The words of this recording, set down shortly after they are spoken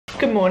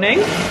Good morning.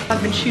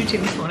 I've been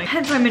shooting this morning,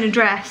 hence I'm in a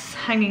dress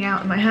hanging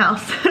out in my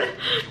house.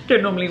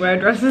 Don't normally wear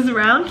dresses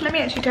around. Let me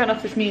actually turn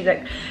off this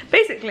music.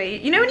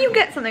 Basically, you know when you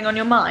get something on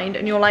your mind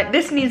and you're like,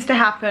 this needs to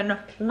happen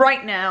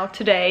right now,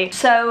 today.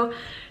 So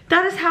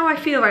that is how I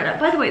feel right now.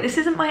 By the way, this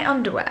isn't my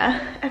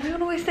underwear.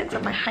 Everyone always thinks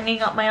I'm like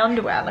hanging up my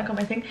underwear like on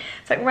my thing.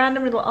 It's like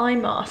random little eye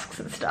masks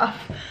and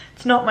stuff.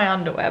 It's not my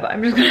underwear, but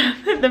I'm just gonna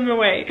put them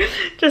away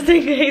just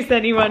in case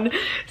anyone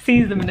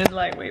sees them and is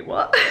like, wait,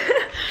 what?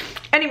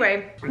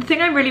 Anyway, the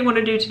thing I really want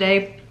to do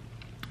today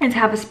is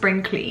have a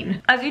spring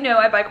clean. As you know,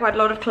 I buy quite a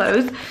lot of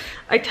clothes.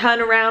 I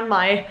turn around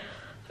my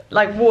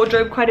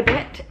wardrobe quite a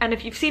bit, and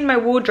if you've seen my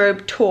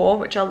wardrobe tour,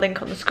 which I'll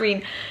link on the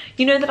screen,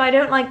 you know that I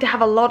don't like to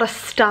have a lot of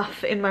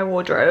stuff in my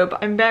wardrobe.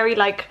 I'm very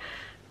like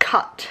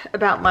cut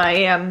about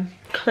my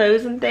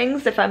clothes and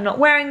things. If I'm not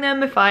wearing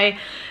them, if I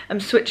am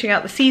switching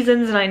out the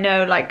seasons, and I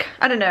know, like,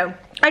 I don't know,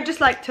 I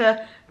just like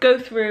to go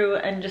through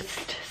and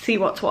just see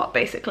what's what,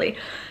 basically.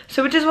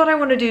 So which is what I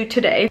want to do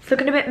today. It's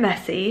looking a bit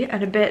messy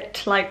and a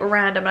bit like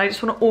random, and I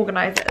just want to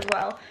organize it as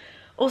well.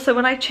 Also,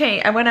 when I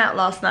went out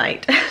last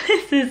night.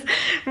 This is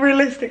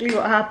realistically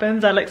what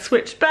happens. I like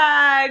switched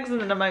bags,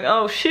 and then I'm like,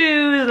 oh,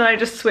 shoes, and I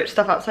just switch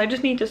stuff up. So I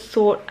just need to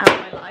sort out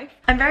my life.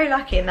 I'm very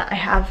lucky in that I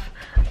have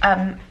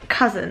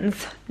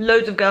cousins,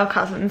 loads of girl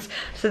cousins,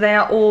 so they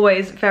are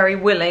always very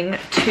willing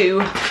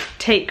to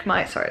take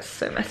my, sorry, it's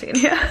so messy in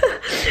here,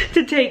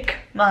 to take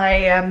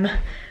my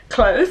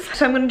clothes.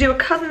 So I'm gonna do a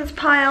cousins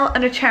pile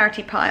and a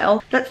charity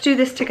pile. Let's do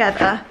this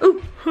together.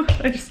 Ooh,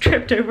 I just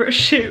tripped over a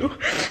shoe.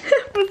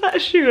 Was that a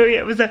shoe? Oh yeah,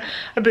 it was a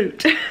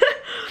boot.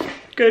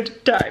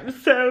 Good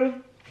times. So,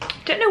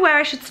 don't know where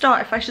I should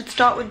start. If I should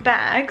start with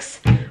bags,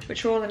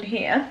 which are all in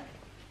here,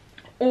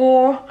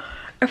 or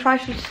if I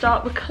should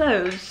start with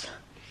clothes.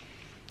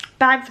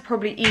 Bags are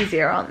probably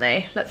easier, aren't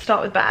they? Let's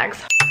start with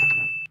bags.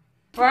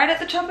 Right at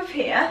the top of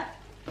here,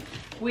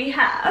 we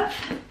have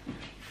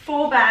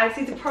 4 bags.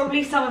 These are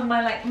probably some of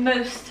my like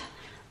most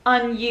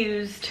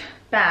unused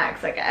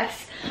bags, I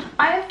guess.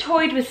 I have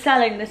toyed with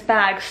selling this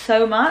bag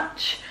so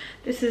much.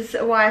 This is a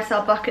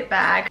YSL bucket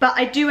bag, but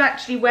I do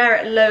actually wear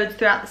it loads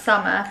throughout the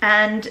summer,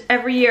 and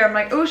every year I'm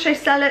like, oh, should I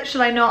sell it, should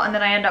I not, and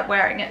then I end up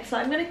wearing it. So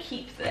I'm gonna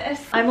keep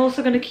this. I'm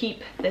also gonna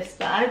keep this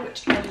bag,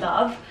 which I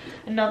love,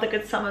 another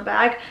good summer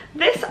bag.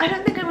 This I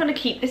don't think I'm gonna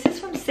keep. This is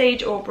from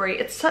Sage Aubrey.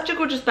 It's such a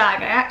gorgeous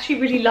bag. I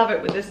actually really love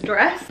it with this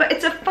dress, but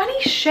it's a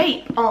funny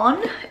shape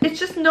on. It's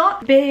just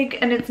not big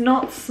and it's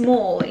not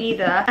small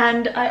either,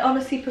 and I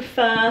honestly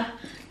prefer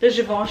the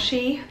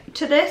Givenchy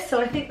to this,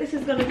 so I think this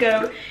is gonna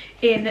go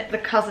in the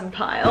cousin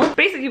pile.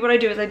 Basically what I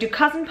do is I do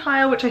cousin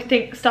pile, which I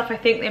think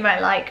they might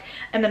like,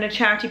 and then a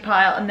charity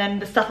pile, and then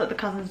the stuff that the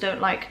cousins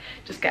don't like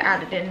just get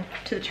added in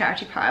to the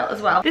charity pile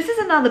as well. This is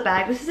another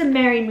bag. This is a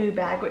Mary Moo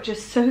bag, which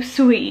is so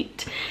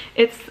sweet.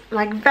 It's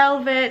like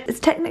velvet.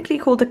 It's technically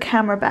called a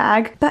camera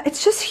bag, but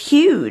it's just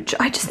huge.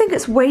 I just think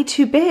it's way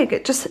too big.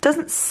 It just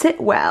doesn't sit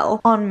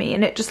well on me,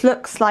 and it just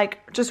looks like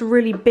just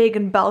really big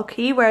and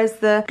bulky, whereas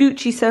the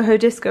Gucci Soho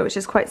Disco, which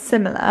is quite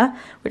similar,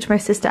 which my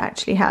sister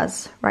actually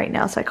has right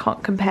now, so I can't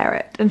compare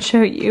it and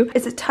show you,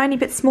 it's a tiny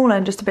bit smaller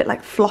and just a bit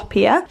like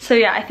floppier. So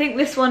yeah, I think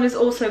this one is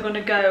also going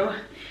to go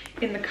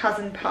in the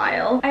cousin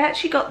pile. I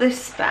actually got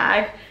this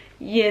bag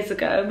years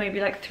ago, maybe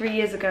like 3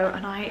 years ago,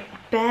 and I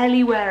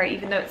barely wear it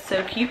even though it's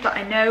so cute, but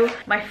I know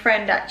my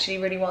friend actually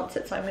really wants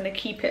it, so I'm gonna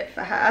keep it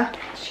for her.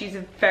 She's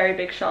a very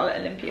big Charlotte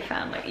Olympia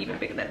fan, like even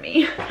bigger than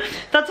me.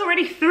 That's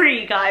already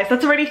 3, guys.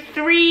 That's already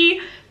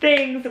 3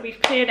 things that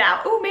we've cleared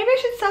out. Oh, maybe I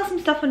should sell some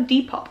stuff on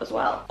Depop as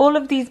well. All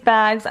of these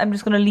bags I'm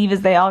just gonna leave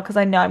as they are because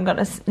I know I'm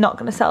not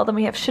gonna sell them.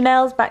 We have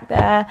Chanel's back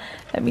there.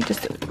 Let me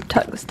just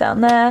tuck this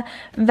down there.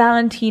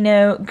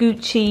 Valentino,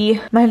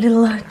 Gucci, my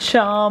little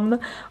charm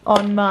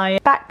on my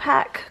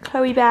backpack,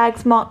 Chloe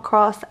bags, Mark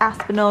Cross,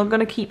 Aspinall. I'm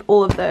gonna keep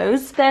all of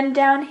those. Then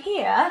down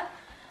here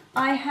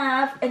I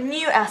have a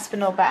new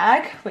Aspinall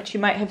bag, which you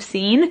might have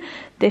seen.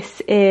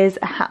 This is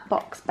a hat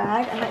box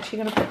bag. I'm actually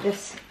gonna put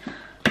this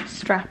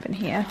strap in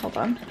here, hold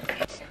on.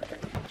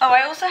 Oh,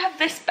 I also have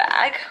this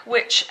bag,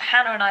 which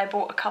Hannah and I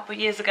bought a couple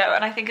years ago,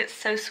 and I think it's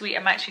so sweet.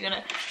 I'm actually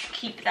gonna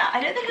keep that.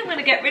 I don't think I'm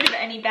gonna get rid of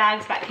any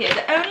bags back here.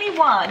 The only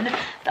one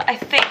that I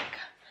think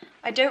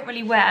I don't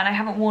really wear and I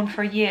haven't worn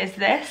for a year is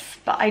this,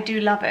 but I do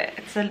love it.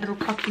 It's a little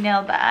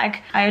coquinelle bag.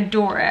 I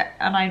adore it,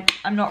 and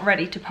I'm not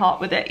ready to part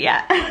with it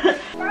yet.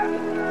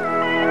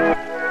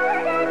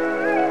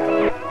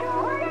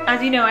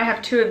 As you know, I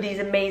have 2 of these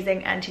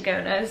amazing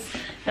Antigonas.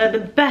 They're the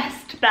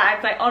best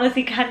bags. I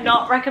honestly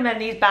cannot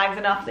recommend these bags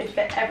enough. They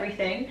fit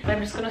everything.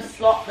 I'm just gonna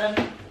slot them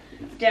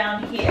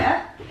down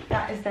here.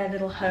 That is their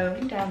little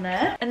home down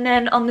there. And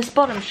then on this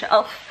bottom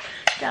shelf,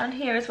 down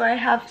here is where I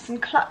have some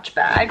clutch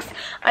bags.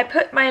 I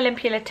put my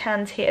Olympia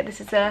Latans here. This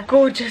is a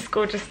gorgeous,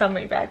 gorgeous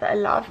summery bag that I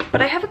love.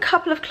 But I have a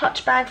couple of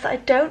clutch bags that I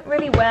don't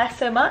really wear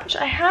so much.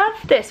 I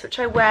have this, which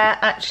I wear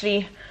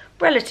actually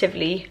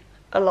relatively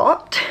a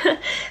lot,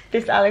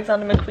 this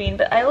Alexander McQueen,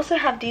 but I also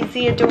have these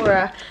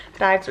Zeodora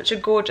bags, which are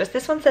gorgeous.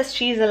 This one says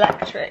She's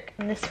Electric,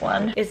 and this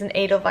one is an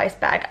Edelweiss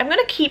bag. I'm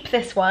gonna keep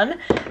this one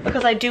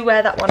because I do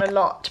wear that one a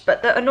lot,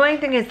 but the annoying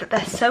thing is that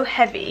they're so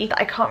heavy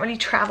that I can't really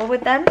travel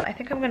with them. I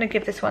think I'm gonna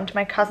give this one to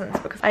my cousins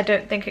because I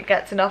don't think it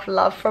gets enough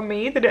love from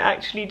me that it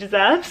actually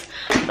deserves.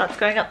 So that's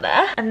going up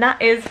there. And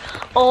that is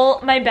all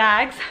my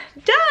bags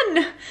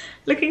done.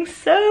 Looking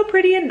so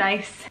pretty and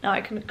nice. Now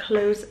I can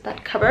close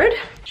that cupboard.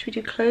 Should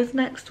we do clothes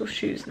next or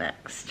shoes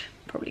next?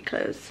 Probably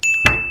clothes.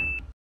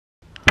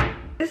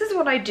 This is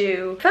what I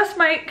do. First,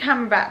 my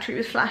camera battery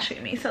was flashing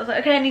at me, so I was like,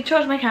 okay, I need to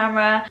charge my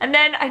camera. And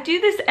then I do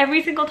this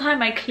every single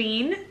time I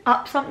clean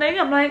up something.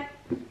 I'm like,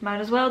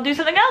 might as well do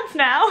something else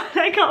now,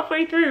 like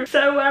halfway through.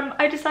 So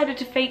I decided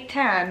to fake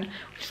tan,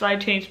 which is why I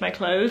changed my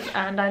clothes,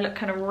 and I look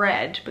kind of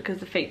red because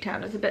the fake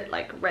tan is a bit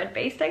like red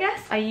based, I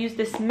guess. I use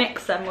this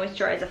mixer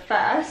moisturizer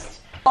first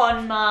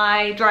on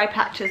my dry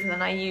patches, and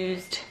then I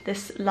used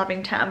this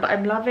Loving Tan, but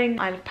I'm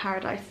loving Isle of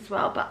Paradise as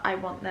well, but I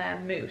want their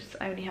mousse.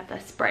 I only have their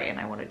spray and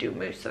I want to do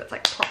mousse, so it's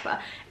like proper.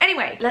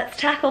 Anyway, let's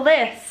tackle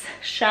this,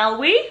 shall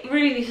we?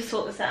 Really need to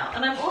sort this out.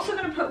 And I'm also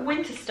going to put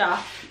winter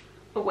stuff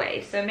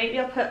away, so maybe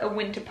I'll put a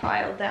winter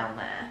pile down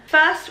there.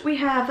 First, we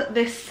have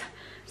this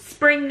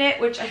spring knit,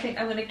 which I think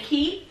I'm going to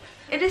keep.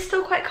 It is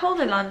still quite cold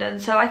in London,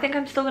 so I think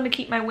I'm still going to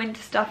keep my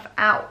winter stuff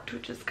out,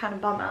 which is kind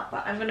of bum out,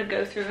 but I'm going to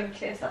go through and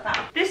clear stuff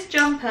out. This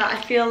jumper, I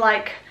feel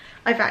like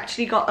I've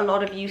actually got a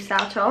lot of use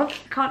out of.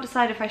 I can't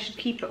decide if I should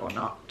keep it or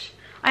not.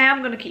 I am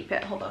going to keep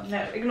it. Hold on.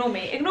 No, ignore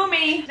me. Ignore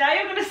me. Now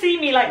you're going to see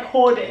me like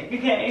hoarding.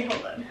 Okay,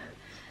 hold on.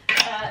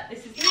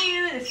 This is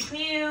new, this is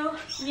new,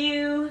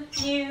 new,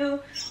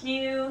 new,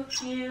 new,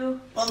 new.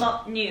 Well,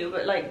 not new,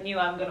 but like new,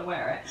 I'm going to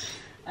wear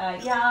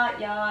it.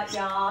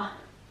 Yeah.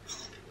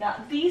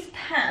 These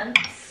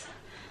pants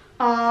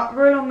are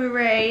Roland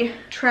Mouret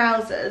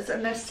trousers,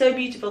 and they're so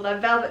beautiful. They're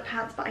velvet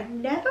pants, but I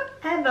never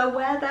ever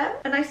wear them,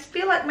 and I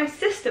feel like my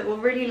sister will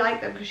really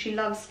like them because she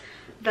loves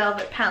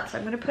velvet pants. So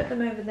I'm going to put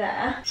them over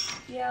there.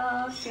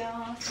 Yes.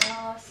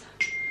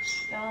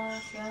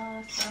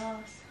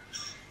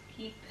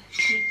 Keep.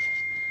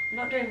 I'm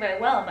not doing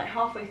very well. I'm like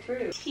halfway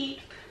through.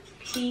 Keep.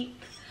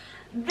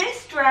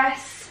 This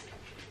dress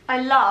I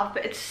love,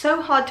 but it's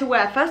so hard to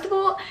wear. First of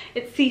all,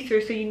 it's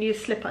see-through, so you need a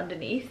slip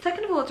underneath.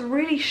 Second of all, it's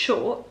really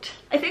short.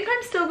 I think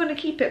I'm still going to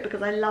keep it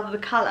because I love the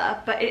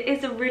colour, but it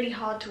is a really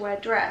hard to wear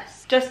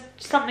dress. Just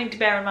something to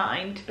bear in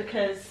mind,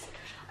 because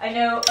I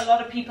know a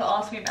lot of people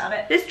ask me about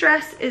it. This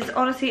dress is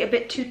honestly a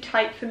bit too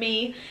tight for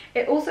me.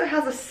 It also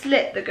has a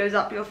slit that goes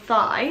up your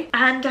thigh,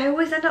 and I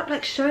always end up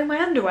like showing my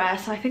underwear,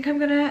 so I think I'm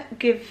gonna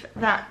give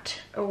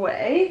that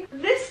away.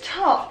 This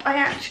top I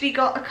actually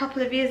got a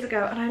couple of years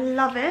ago and I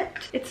love it.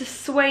 It's a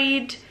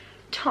suede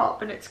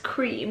top and it's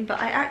cream, but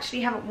I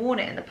actually haven't worn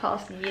it in the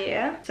past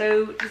year,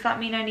 so does that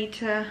mean I need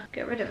to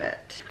get rid of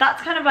it?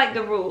 That's kind of like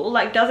the rule,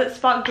 like, does it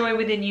spark joy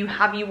within you?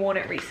 Have you worn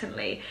it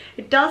recently?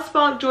 It does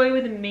spark joy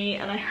within me,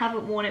 and I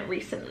haven't worn it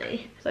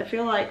recently, so I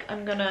feel like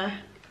I'm gonna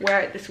wear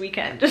it this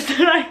weekend just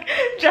to like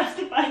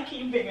justify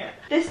keeping it.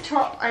 This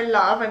top I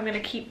love. I'm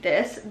gonna keep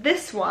this.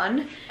 This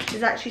one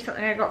is actually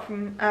something I got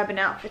from Urban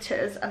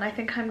Outfitters, and I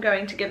think I'm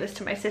going to give this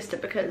to my sister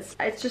because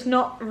it's just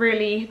not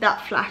really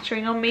that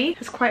flattering on me.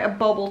 It's quite a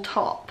bobble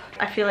top.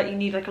 I feel like you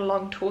need like a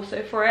long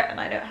torso for it, and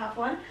I don't have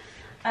one.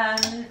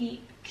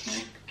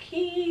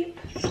 Keep.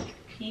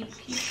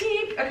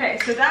 Okay,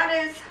 so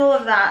that is all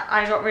of that.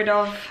 I got rid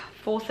of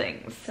 4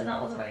 things, so that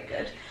wasn't very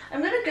good.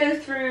 I'm gonna go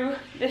through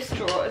this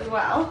drawer as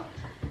well,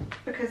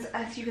 because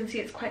as you can see,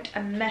 it's quite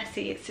a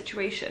messy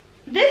situation.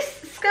 This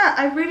skirt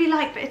I really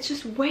like, but it's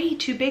just way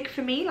too big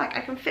for me. Like,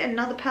 I can fit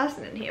another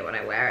person in here when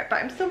I wear it,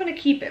 but I'm still going to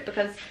keep it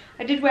because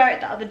I did wear it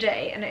the other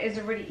day and it is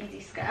a really easy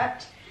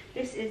skirt.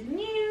 This is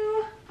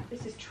new.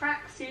 This is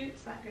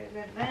tracksuits. That goes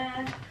in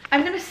there.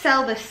 I'm going to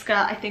sell this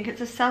skirt. I think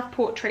it's a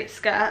self-portrait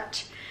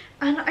skirt,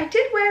 and I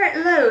did wear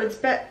it loads,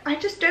 but I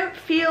just don't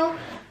feel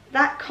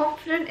that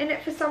confident in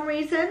it for some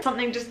reason.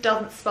 Something just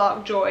doesn't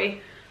spark joy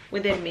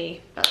within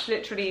me. That's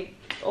literally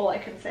all I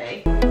can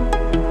say.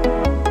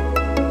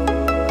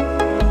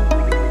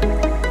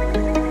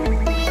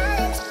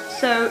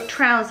 So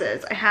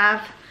trousers, I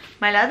have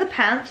my leather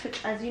pants,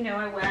 which as you know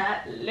I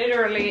wear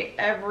literally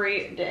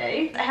every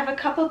day. I have a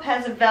couple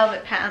pairs of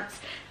velvet pants.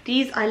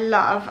 These I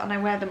love and I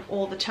wear them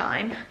all the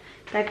time.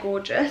 They're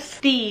gorgeous.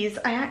 These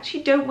I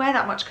actually don't wear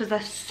that much because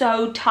they're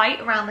so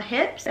tight around the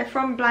hips. They're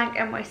from Blank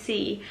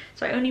NYC,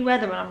 so I only wear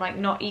them when I'm like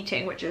not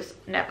eating, which is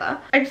never.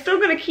 I'm still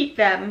gonna keep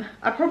them.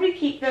 I'll probably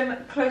keep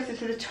them closer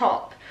to the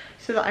top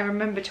so that I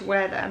remember to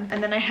wear them.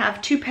 And then I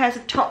have 2 pairs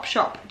of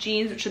Topshop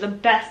jeans, which are the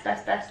best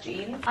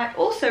jeans. I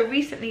also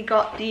recently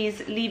got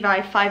these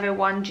Levi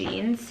 501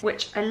 jeans,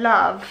 which I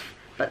love,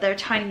 but they're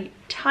tiny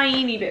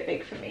bit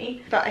big for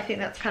me, but I think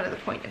that's kind of the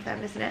point of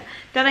them, isn't it?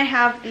 Then I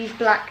have these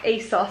black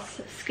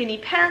ASOS skinny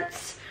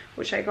pants,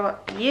 which I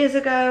got years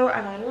ago,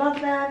 and I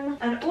love them.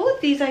 And all of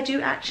these I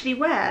do actually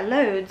wear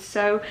loads.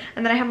 So,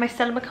 and then I have my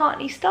Stella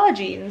McCartney Star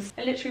jeans.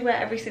 I literally wear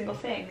every single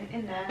thing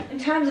in there. In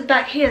terms of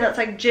back here, that's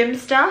like gym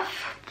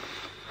stuff.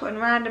 on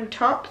random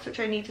tops, which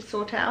I need to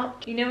sort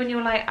out. You know when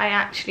you're like, I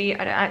actually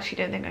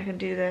don't think I can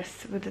do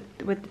this with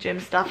the gym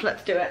stuff.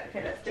 Let's do it.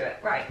 Okay, let's do it.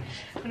 Right,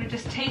 I'm gonna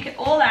just take it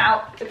all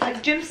out. It's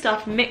like gym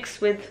stuff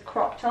mixed with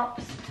crop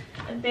tops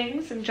and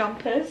things and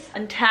jumpers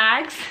and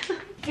tags.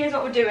 Here's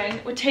what we're doing.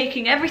 We're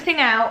taking everything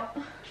out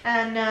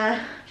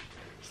and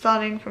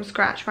starting from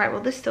scratch. Right,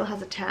 well this still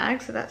has a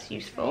tag, so that's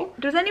useful.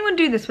 Does anyone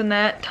do this when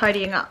they're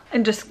tidying up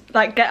and just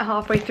like get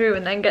halfway through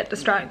and then get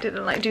distracted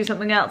and like do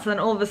something else, and then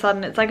all of a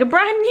sudden it's like a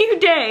brand new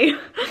day?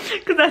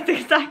 Because that's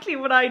exactly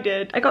what I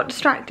did. I got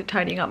distracted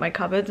tidying up my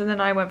cupboards, and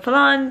then I went for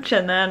lunch,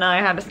 and then I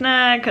had a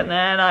snack, and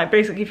then I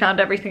basically found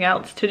everything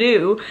else to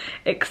do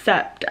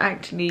except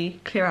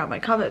actually clear out my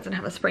cupboards and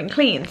have a spring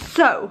clean.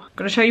 So I'm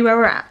gonna show you where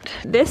we're at.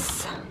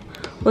 This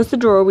was the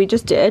drawer we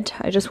just did.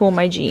 I just wore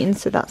my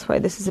jeans, so that's why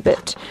this is a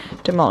bit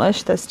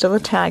demolished. There's still a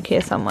tag here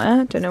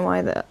somewhere. Don't know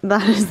why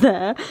that is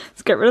there.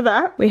 Let's get rid of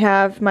that. We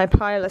have my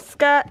pile of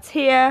skirts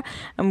here,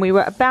 and we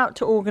were about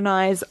to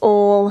organize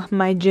all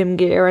my gym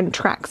gear and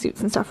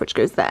tracksuits and stuff, which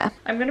goes there.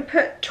 I'm gonna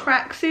put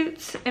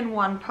tracksuits in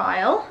one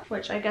pile,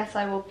 which I guess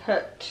I will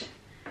put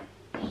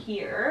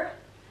here.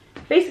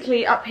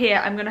 Basically up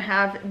here I'm gonna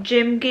have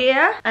gym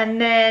gear and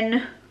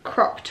then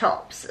crop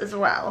tops as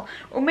well,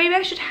 or maybe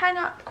I should hang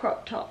up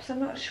crop tops. I'm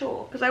not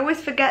sure, because I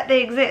always forget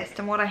they exist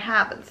and what I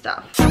have and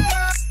stuff.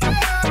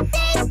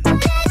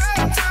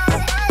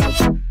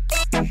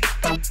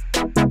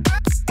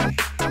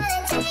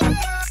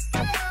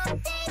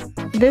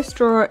 This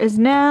drawer is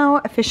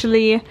now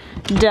officially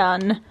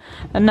done,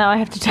 and now I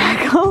have to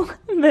tackle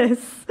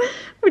this,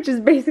 which is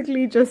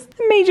basically just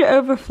a major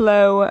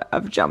overflow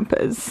of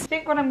jumpers. I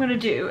think what I'm gonna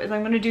do is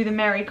I'm gonna do the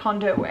Marie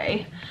Kondo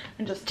way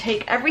and just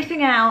take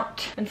everything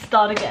out and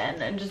start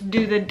again and just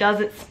do the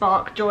does it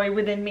spark joy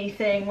within me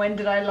thing. When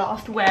did I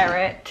last wear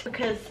it?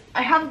 Because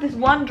I have this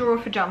one drawer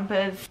for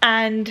jumpers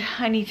and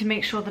I need to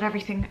make sure that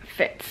everything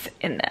fits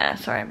in there.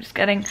 Sorry, I'm just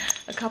getting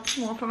a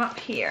couple more from up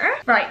here.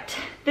 Right,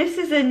 this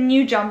is a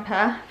new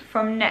jumper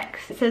from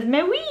Next. It says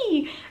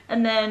Marie,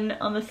 and then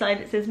on the side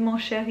it says Mon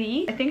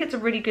Chéri. I think it's a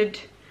really good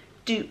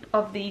dupe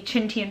of the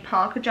Chinty and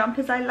Parker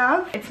jumpers I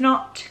love. It's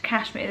not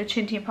cashmere, the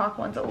Chinty and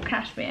Parker ones are all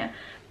cashmere,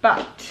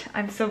 but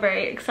I'm still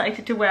very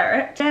excited to wear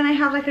it. Then I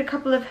have like a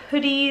couple of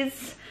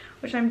hoodies,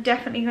 which I'm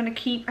definitely gonna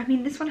keep. I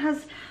mean, this one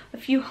has a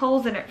few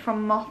holes in it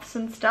from moths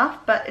and stuff,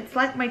 but it's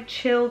like my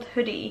chilled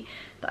hoodie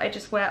that I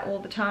just wear all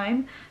the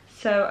time.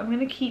 So I'm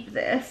gonna keep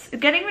this.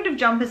 Getting rid of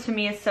jumpers for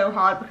me is so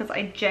hard because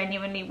I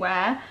genuinely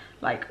wear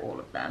like all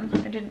of them.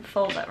 I didn't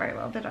fold that very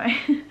well, did I?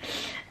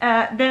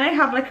 Then I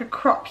have like a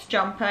cropped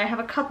jumper. I have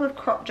a couple of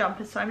cropped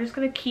jumpers, so I'm just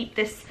gonna keep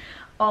this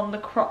on the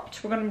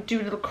cropped. We're gonna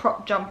do a little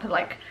cropped jumper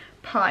like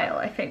pile,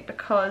 I think,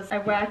 because I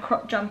wear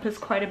cropped jumpers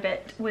quite a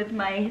bit with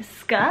my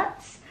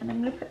skirts. And I'm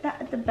gonna put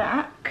that at the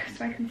back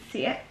so I can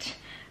see it,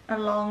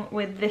 along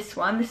with this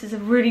one. This is a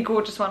really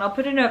gorgeous one. I'll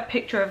put in a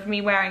picture of me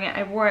wearing it.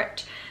 I wore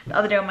it the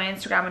other day on my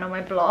Instagram and on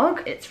my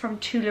blog. It's from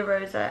Tula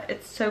Rosa.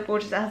 It's so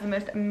gorgeous. It has the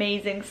most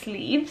amazing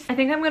sleeves. I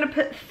think I'm gonna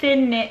put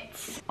thin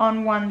knits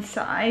on one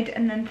side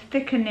and then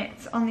thicker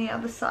knits on the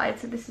other side.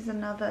 So this is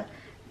another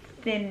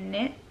thin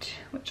knit,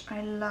 which I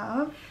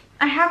love.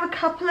 I have a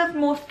couple of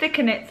more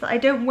thicker knits that I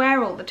don't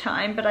wear all the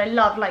time, but I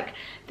love, like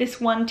this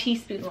 1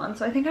 teaspoon one.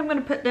 So I think I'm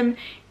gonna put them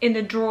in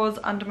the drawers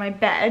under my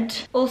bed.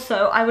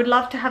 Also, I would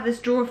love to have this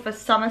drawer for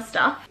summer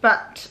stuff,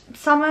 but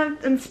summer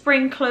and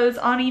spring clothes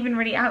aren't even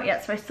really out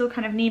yet, so I still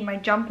kind of need my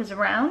jumpers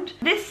around.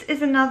 This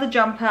is another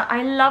jumper.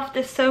 I love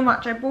this so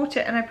much. I bought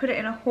it and I put it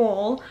in a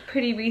haul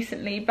pretty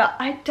recently, but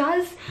I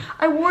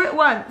wore it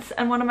once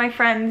and one of my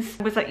friends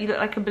was like, you look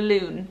like a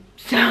balloon.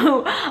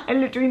 So I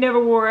literally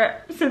never wore it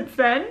since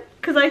then,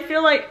 because I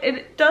feel like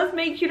it does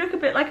make you look a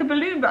bit like a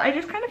balloon, but I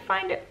just kind of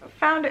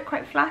found it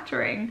quite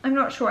flattering. I'm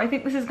not sure. I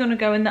think this is going to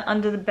go in the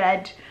under the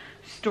bed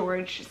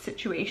storage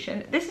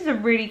situation. This is a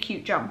really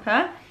cute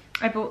jumper.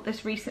 I bought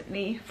this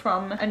recently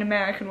from an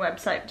American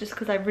website just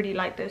because I really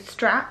like those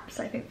straps.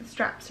 I think the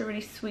straps are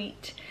really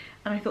sweet,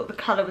 and I thought the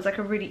colour was like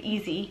a really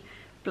easy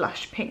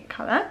blush pink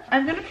colour.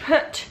 I'm going to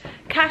put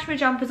cashmere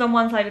jumpers on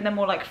one side and then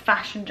more like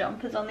fashion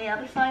jumpers on the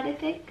other side, I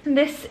think. And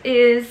this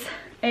is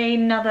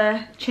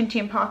another Chinty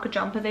and Parker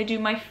jumper. They do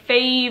my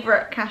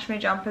favourite cashmere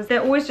jumpers.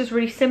 They're always just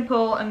really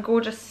simple and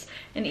gorgeous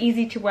and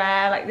easy to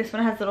wear. Like this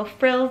one has little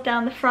frills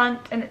down the front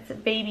and it's a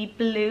baby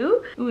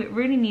blue. Ooh, it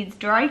really needs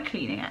dry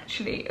cleaning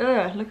actually.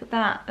 Ugh, look at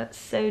that. That's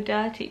so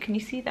dirty. Can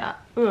you see that?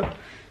 Ugh.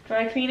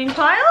 Dry cleaning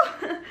pile.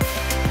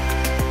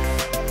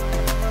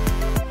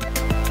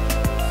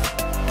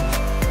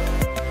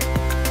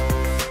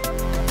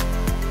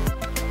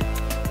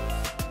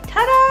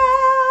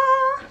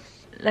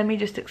 Let me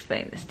just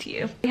explain this to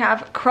you. We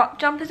have crop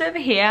jumpers over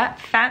here,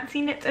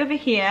 fancy knits over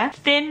here,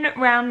 thin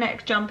round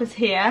neck jumpers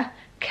here,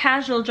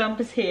 casual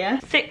jumpers here,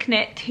 thick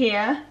knit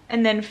here,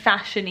 and then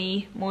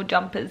fashion-y more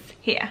jumpers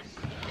here.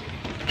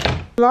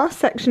 The last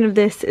section of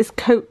this is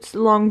coats,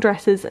 long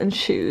dresses and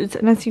shoes,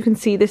 and as you can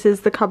see, this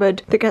is the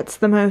cupboard that gets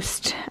the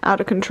most out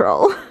of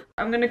control.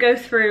 I'm gonna go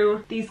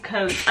through these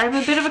coats. I'm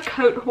a bit of a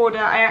coat hoarder.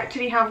 I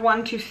actually have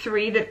 1, 2,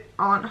 3 that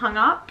aren't hung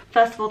up.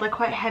 First of all, they're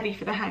quite heavy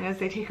for the hangers.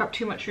 They take up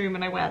too much room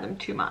and I wear them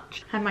too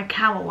much. I have my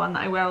camel one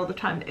that I wear all the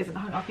time that isn't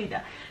hung up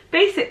either.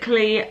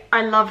 Basically,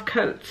 I love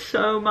coats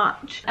so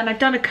much. And I've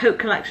done a coat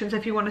collection, so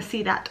if you want to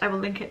see that, I will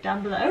link it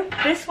down below.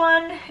 This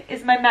one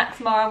is my Max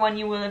Mara one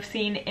you will have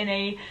seen in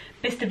a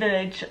Bicester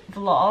Village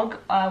vlog,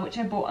 which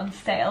I bought on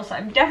sale, so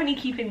I'm definitely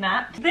keeping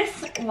that.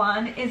 This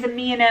one is a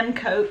Me&M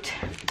coat.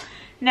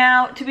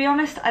 Now, to be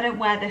honest, I don't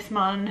wear this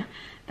one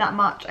that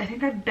much. I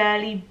think I've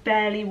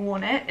barely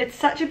worn it. It's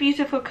such a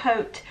beautiful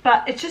coat,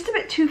 but it's just a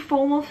bit too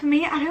formal for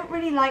me. I don't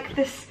really like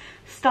this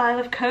style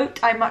of coat.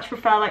 I much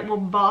prefer like more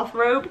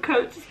bathrobe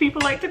coats, as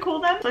people like to call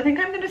them. So I think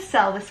I'm going to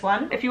sell this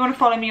one. If you want to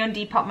follow me on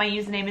Depop, my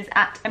username is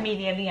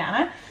 @Amelia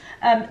Liana.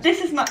 This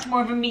is much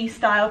more of a me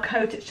style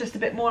coat. It's just a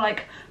bit more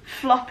like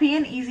floppy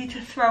and easy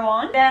to throw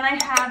on. Then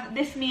I have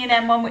this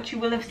Me&M one, which you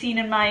will have seen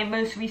in my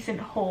most recent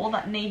haul,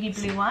 that navy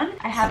blue one.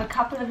 I have a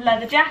couple of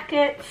leather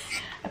jackets,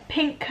 a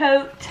pink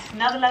coat,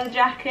 another leather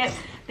jacket,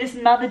 this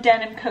mother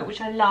denim coat,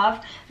 which I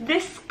love,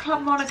 this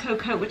Club Monaco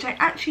coat, which I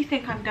actually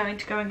think I'm going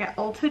to go and get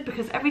altered,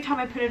 because every time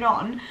I put it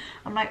on,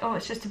 I'm like, oh,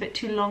 it's just a bit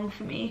too long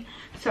for me.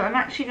 So I'm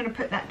actually going to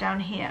put that down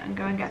here and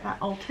go and get that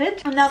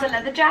altered. Another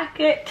leather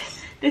jacket,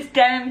 this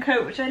denim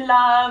coat, which I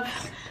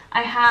love.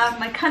 I have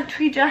my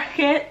country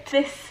jacket,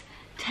 this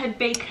Ted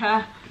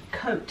Baker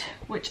coat,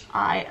 which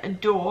I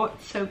adore.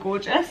 It's so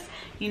gorgeous.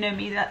 You know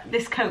me, that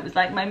this coat was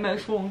like my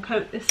most worn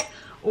coat this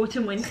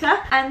autumn winter.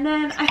 And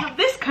then I have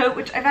this coat,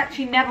 which I've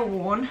actually never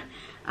worn,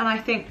 and I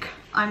think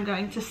I'm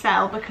going to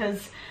sell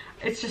because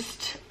it's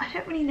just, I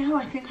don't really know,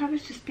 I think I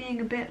was just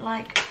being a bit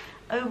like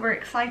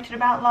overexcited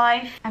about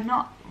life. I'm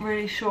not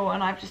really sure,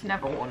 and I've just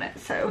never worn it,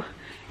 so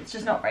it's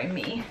just not very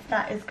me.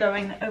 That is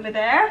going over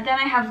there. Then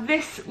I have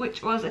this,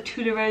 which was a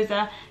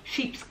Tularosa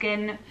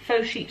sheepskin,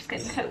 faux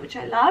sheepskin coat, which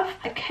I love.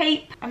 A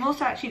cape. I'm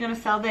also actually going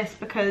to sell this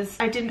because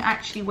I didn't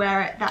actually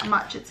wear it that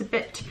much. It's a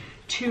bit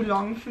too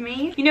long for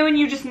me. You know when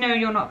you just know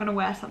you're not going to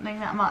wear something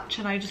that much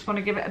and I just want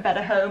to give it a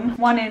better home.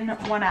 1 in,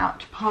 1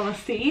 out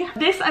policy.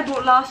 This I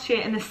bought last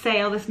year in the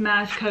sale, this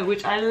Maj coat,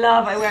 which I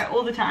love. I wear it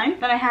all the time.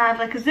 Then I have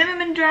like a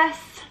Zimmermann dress,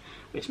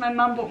 which my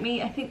mum bought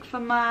me, I think for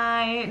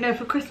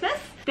for Christmas.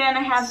 Then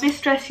I have this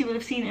dress you will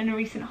have seen in a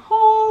recent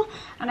haul,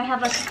 and I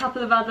have like a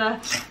couple of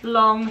other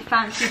long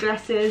fancy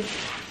dresses,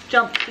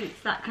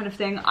 jumpsuits, that kind of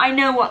thing. I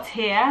know what's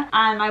here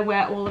and I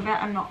wear all of it.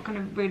 I'm not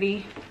gonna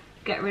really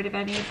get rid of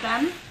any of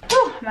them.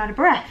 Oh, I'm out of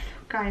breath.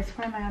 Guys,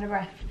 why am I out of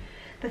breath?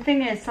 The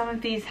thing is, some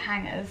of these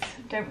hangers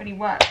don't really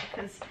work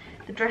because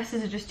the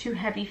dresses are just too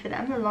heavy for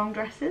them, the long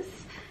dresses.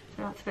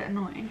 So that's a bit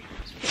annoying.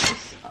 Let's put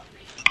this up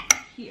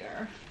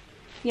here.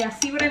 Yeah,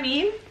 see what I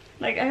mean?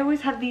 Like, I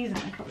always have these in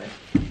my cupboard.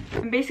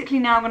 And basically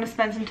now I'm going to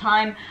spend some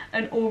time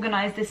and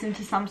organize this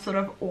into some sort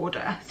of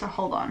order. So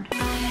hold on.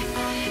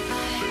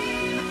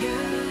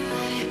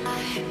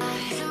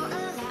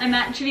 I'm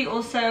actually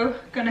also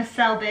going to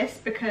sell this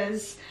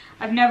because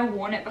I've never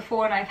worn it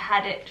before and I've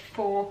had it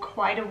for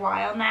quite a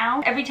while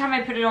now. Every time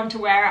I put it on to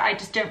wear it, I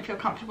just don't feel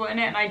comfortable in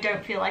it and I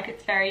don't feel like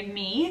it's very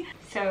me.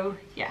 So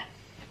yeah,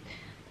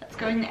 that's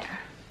going there.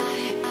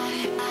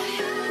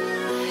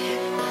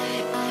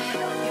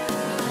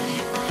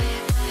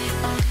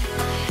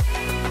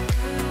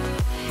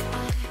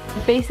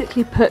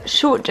 Basically put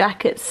short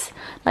jackets,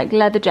 like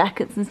leather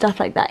jackets and stuff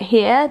like that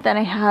here. Then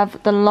I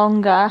have the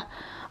longer,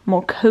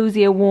 more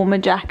cozier, warmer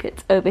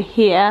jackets over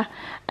here,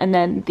 and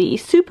then the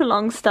super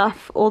long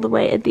stuff all the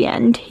way at the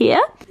end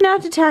here. Now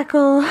to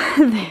tackle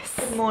this.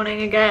 Good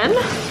morning again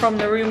from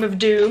the room of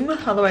doom,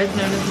 otherwise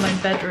known as my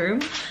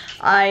bedroom.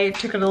 I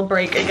took a little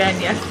break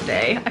again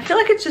yesterday. I feel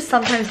like it's just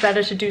sometimes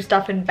better to do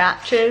stuff in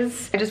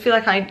batches. I just feel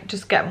like I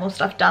just get more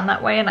stuff done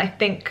that way, and I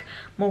think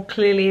more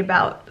clearly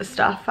about the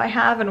stuff I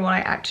have and what I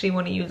actually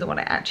want to use and what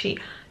I actually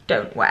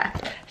don't wear.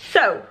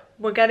 So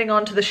we're getting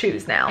on to the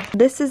shoes now.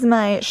 This is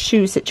my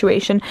shoe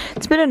situation.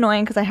 It's a bit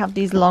annoying because I have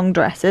these long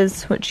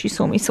dresses, which you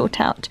saw me sort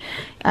out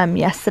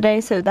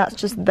yesterday, so that's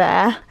just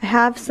there. I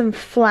have some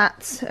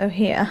flats over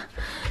here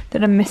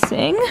that are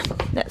missing.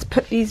 Let's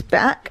put these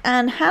back.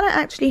 And Hannah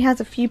actually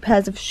has a few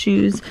pairs of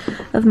shoes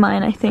of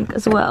mine, I think,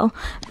 as well.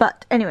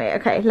 But anyway,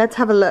 okay, let's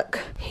have a look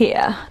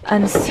here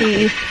and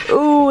see.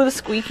 Oh, the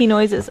squeaky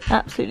noises.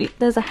 Absolutely.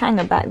 There's a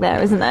hanger back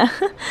there, isn't there?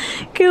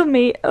 Kill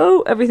me.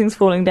 Oh, everything's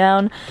falling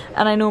down.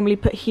 And I normally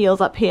put heels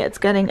up here. It's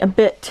getting a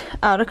bit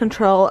out of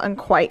control and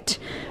quite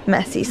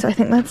messy. So I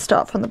think let's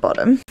start from the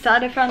bottom.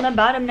 Started from the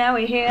bottom, now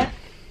we're here.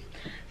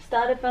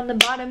 Started from the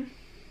bottom.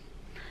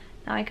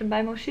 Now I can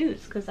buy more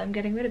shoes because I'm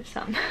getting rid of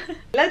some.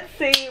 Let's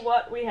see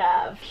what we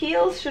have.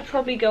 Heels should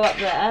probably go up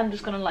there. I'm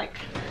just gonna like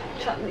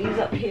chuck these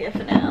up here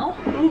for now.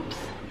 Oops.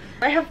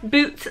 I have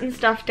boots and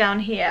stuff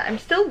down here. I'm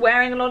still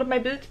wearing a lot of my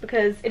boots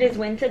because it is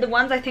winter. The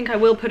ones I think I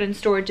will put in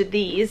storage are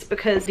these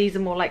because these are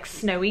more like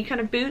snowy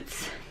kind of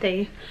boots.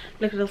 They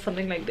look a little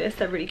something like this.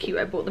 They're really cute.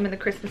 I bought them in the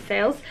Christmas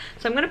sales.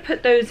 So I'm going to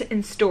put those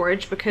in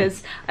storage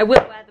because I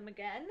will wear them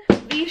again.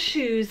 These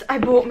shoes I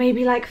bought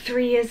maybe like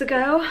 3 years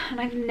ago and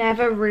I've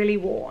never really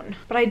worn.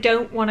 But I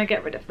don't want to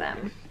get rid of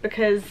them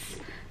because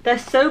They're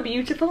so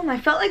beautiful, and I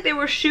felt like they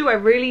were a shoe I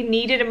really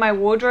needed in my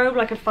wardrobe,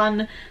 like a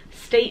fun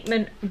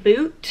statement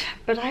boot,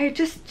 but I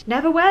just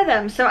never wear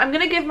them. So I'm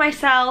gonna give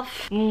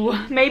myself,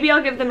 maybe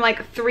I'll give them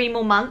like 3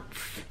 more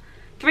months.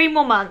 3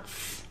 more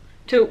months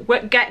to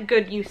get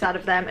good use out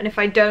of them, and if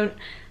I don't,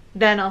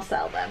 then I'll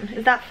sell them.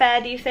 Is that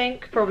fair, do you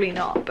think? Probably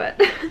not, but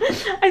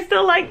I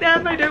still like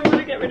them. I don't want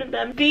to get rid of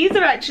them. These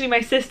are actually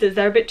my sister's.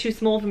 They're a bit too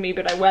small for me,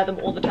 but I wear them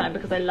all the time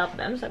because I love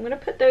them. So I'm going to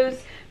put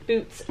those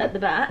boots at the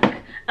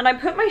back. And I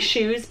put my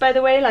shoes, by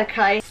the way, like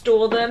I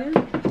store them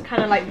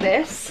kind of like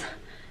this,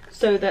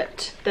 so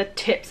that the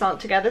tips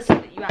aren't together, so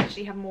that you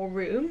actually have more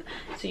room,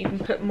 so you can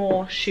put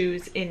more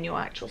shoes in your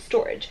actual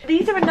storage.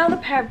 These are another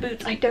pair of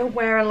boots I don't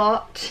wear a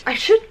lot. I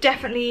should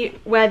definitely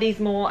wear these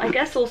more, I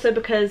guess also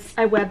because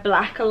I wear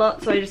black a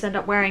lot, so I just end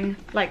up wearing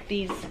like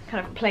these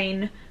kind of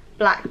plain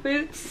black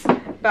boots.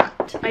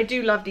 But I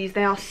do love these.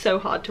 They are so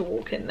hard to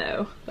walk in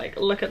though. Like,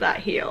 look at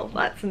that heel.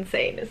 That's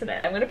insane, isn't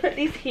it? I'm gonna put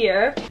these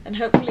here and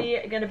hopefully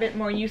get a bit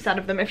more use out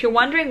of them. If you're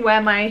wondering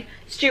where my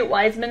Stuart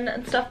Weitzman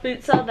and stuff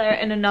boots are, they're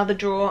in another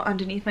drawer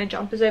underneath my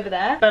jumpers over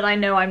there. But I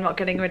know I'm not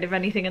getting rid of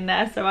anything in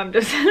there, so I'm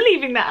just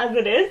leaving that as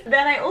it is.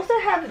 Then I also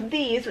have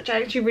these, which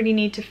I actually really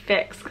need to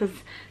fix because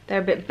they're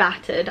a bit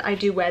battered. I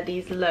do wear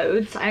these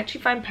loads. I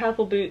actually find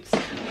purple boots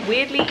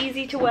weirdly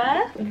easy to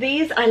wear.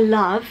 These I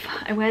love.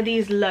 I wear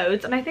these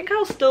loads, and I think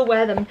I'll still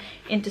wear them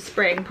into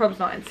spring. Probably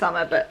not in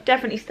summer, but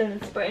definitely still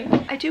in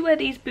spring. I do wear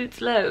these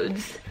boots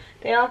loads.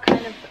 They are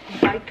kind of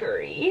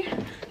bikery,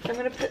 so I'm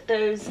going to put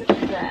those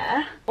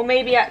there. Or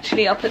maybe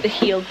actually I'll put the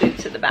heeled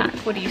boots at the back.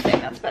 What do you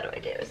think? That's a better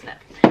idea, isn't it?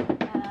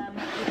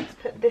 Let's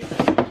put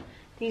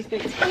these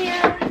boots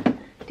here,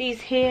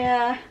 these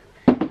here,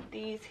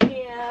 these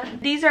here.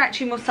 These are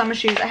actually more summer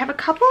shoes. I have a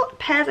couple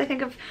pairs, I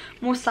think, of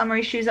more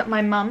summery shoes at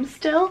my mum's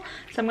still,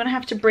 so I'm gonna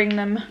have to bring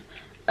them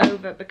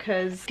over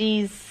because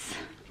these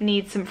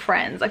need some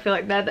friends. I feel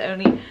like they're the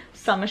only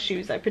summer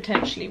shoes I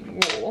potentially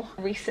wore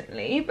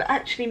recently, but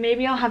actually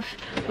maybe I'll have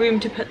room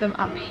to put them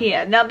up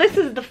here. Now this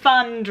is the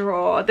fun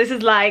drawer. This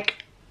is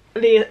like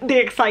the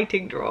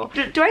exciting drawer.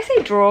 Do I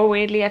say drawer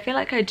weirdly? I feel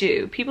like I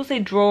do. People say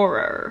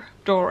drawer,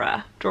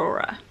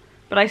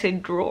 but I say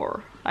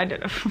drawer. I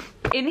don't know.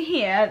 In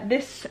here,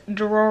 this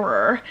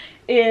drawer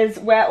is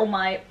where all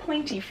my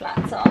pointy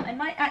flats are. I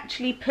might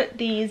actually put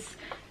these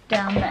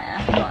down there.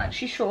 I'm not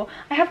actually sure.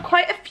 I have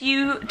quite a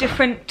few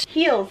different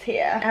heels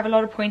here. I have a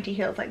lot of pointy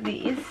heels like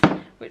these,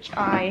 which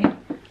I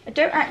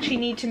don't actually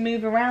need to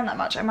move around that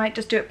much. I might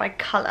just do it by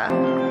colour.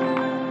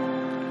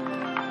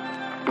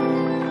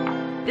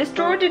 This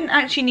drawer didn't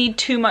actually need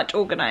too much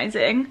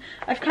organising.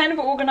 I've kind of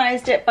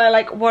organised it by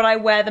like what I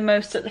wear the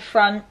most at the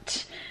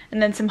front,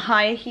 and then some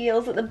higher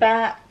heels at the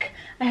back.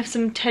 I have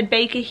some Ted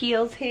Baker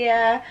heels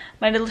here,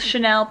 my little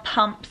Chanel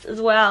pumps as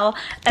well.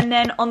 And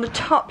then on the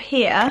top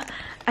here,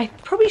 I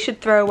probably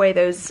should throw away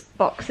those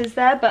boxes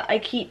there, but I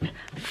keep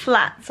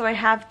flat. So I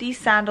have these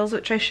sandals,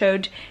 which I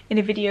showed in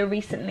a video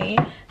recently.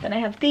 Then I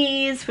have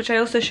these, which I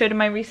also showed in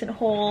my recent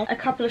haul. A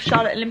couple of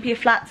Charlotte Olympia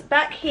flats.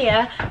 Back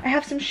here, I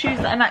have some shoes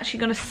that I'm actually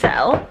going to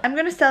sell. I'm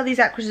going to sell these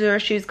Aquazzura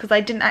shoes because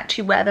I didn't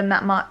actually wear them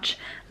that much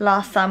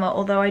last summer,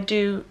 although I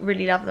do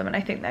really love them and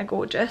I think they're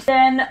gorgeous.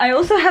 Then I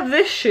also have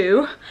this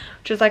shoe,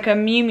 which is like a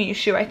Miu Miu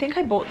shoe. I think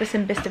I bought this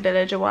in Bicester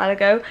Village a while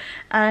ago,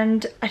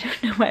 and I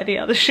don't know where the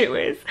other shoe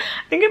is.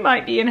 I think it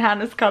might be in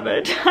Hannah's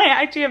cupboard. I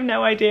actually have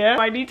no idea.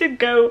 I need to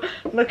go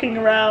looking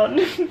around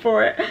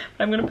for it.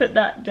 I'm gonna put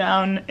that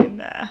down in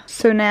there.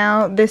 So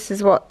now this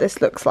is what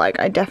this looks like.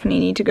 I definitely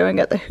need to go and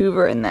get the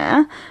Hoover in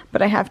there,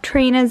 but I have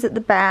trainers at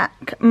the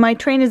back. My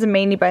trainers are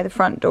mainly by the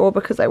front door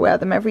because I wear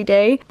them every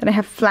day. Then I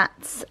have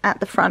flats at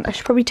the front. I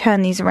should probably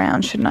turn these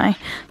around, shouldn't I?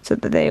 So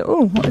that they,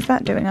 oh, what is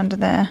that doing under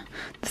there?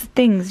 There's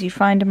things you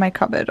find in my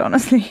cupboard,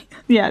 honestly.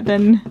 Yeah,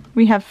 then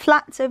we have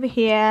flats over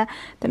here.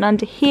 Then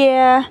under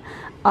here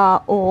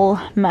are all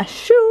my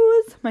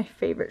shoes. My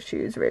favorite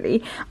shoes,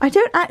 really. I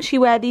don't actually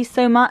wear these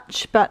so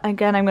much, but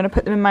again, I'm going to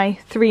put them in my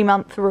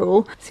 3-month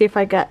rule. See if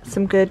I get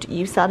some good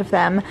use out of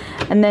them.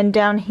 And then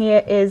down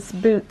here is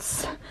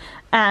boots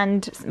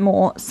and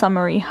more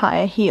summery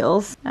higher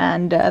heels,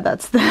 and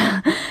that's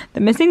the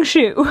missing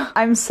shoe.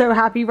 I'm so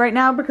happy right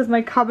now because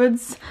my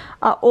cupboards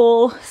are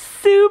all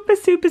super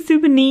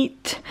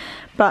neat,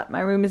 but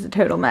my room is a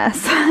total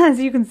mess, as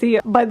you can see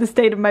by the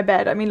state of my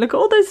bed. I mean, look at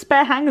all those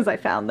spare hangers I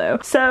found though.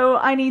 So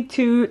I need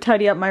to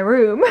tidy up my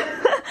room.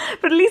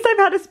 But at least I've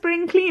had a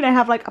spring clean. I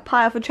have like a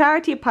pile for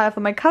charity, a pile for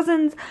my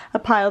cousins, a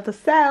pile to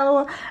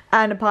sell,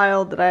 and a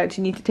pile that I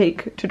actually need to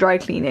take to dry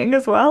cleaning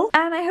as well.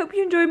 And I hope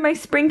you enjoyed my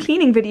spring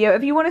cleaning video.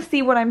 If you want to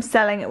see what I'm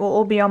selling, it will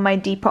all be on my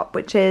Depop,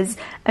 which is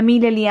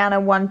Amelia Liana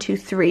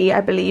 123,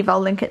 I believe.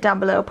 I'll link it down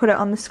below, I'll put it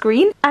on the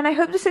screen. And I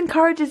hope this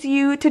encourages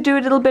you to do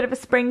a little bit of a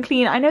spring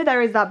clean. I know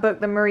there is that book,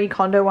 the Marie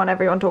Kondo one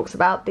everyone talks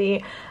about,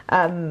 the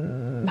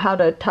how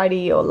to tidy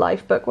your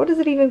life book. What is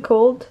it even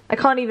called? I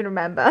can't even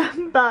remember,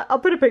 but I'll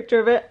put a picture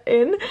of it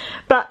in.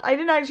 But I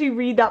didn't actually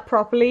read that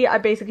properly. I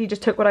basically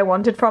just took what I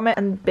wanted from it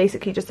and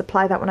basically just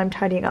apply that when I'm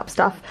tidying up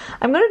stuff.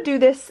 I'm gonna do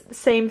this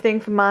same thing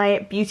for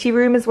my beauty beauty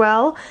room as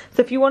well.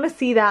 So if you want to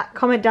see that,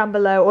 comment down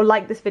below or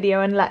like this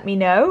video and let me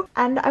know.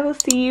 And I will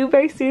see you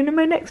very soon in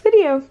my next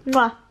video.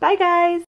 Mwah. Bye guys!